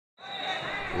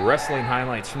Wrestling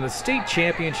highlights from the state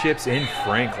championships in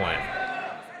Franklin.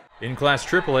 In Class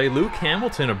AAA, Luke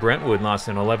Hamilton of Brentwood lost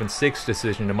an 11-6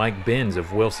 decision to Mike Binns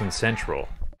of Wilson Central.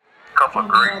 Couple of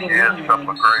great kids, couple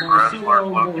of great wrestlers.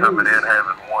 Luke coming in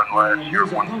having won last year,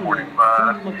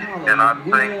 145, and I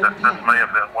think that this may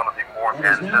have been one of the more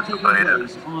anticipated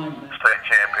state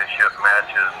championship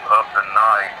matches of the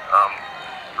night,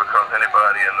 because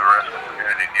anybody in the wrestling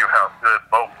community knew how good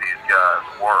both these guys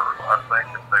were. I think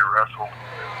if they wrestled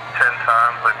 10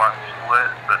 times, they might split,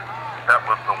 but that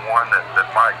was the one that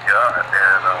Mike got,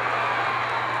 and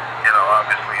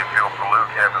obviously you feel for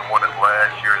Luke having won it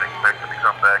last year and expected to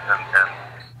come back and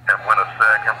win a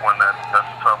second one. That's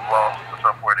a tough loss, a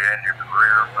tough way to end your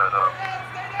career. But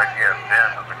again, Ben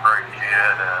is a great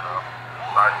kid, and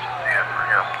nice to see him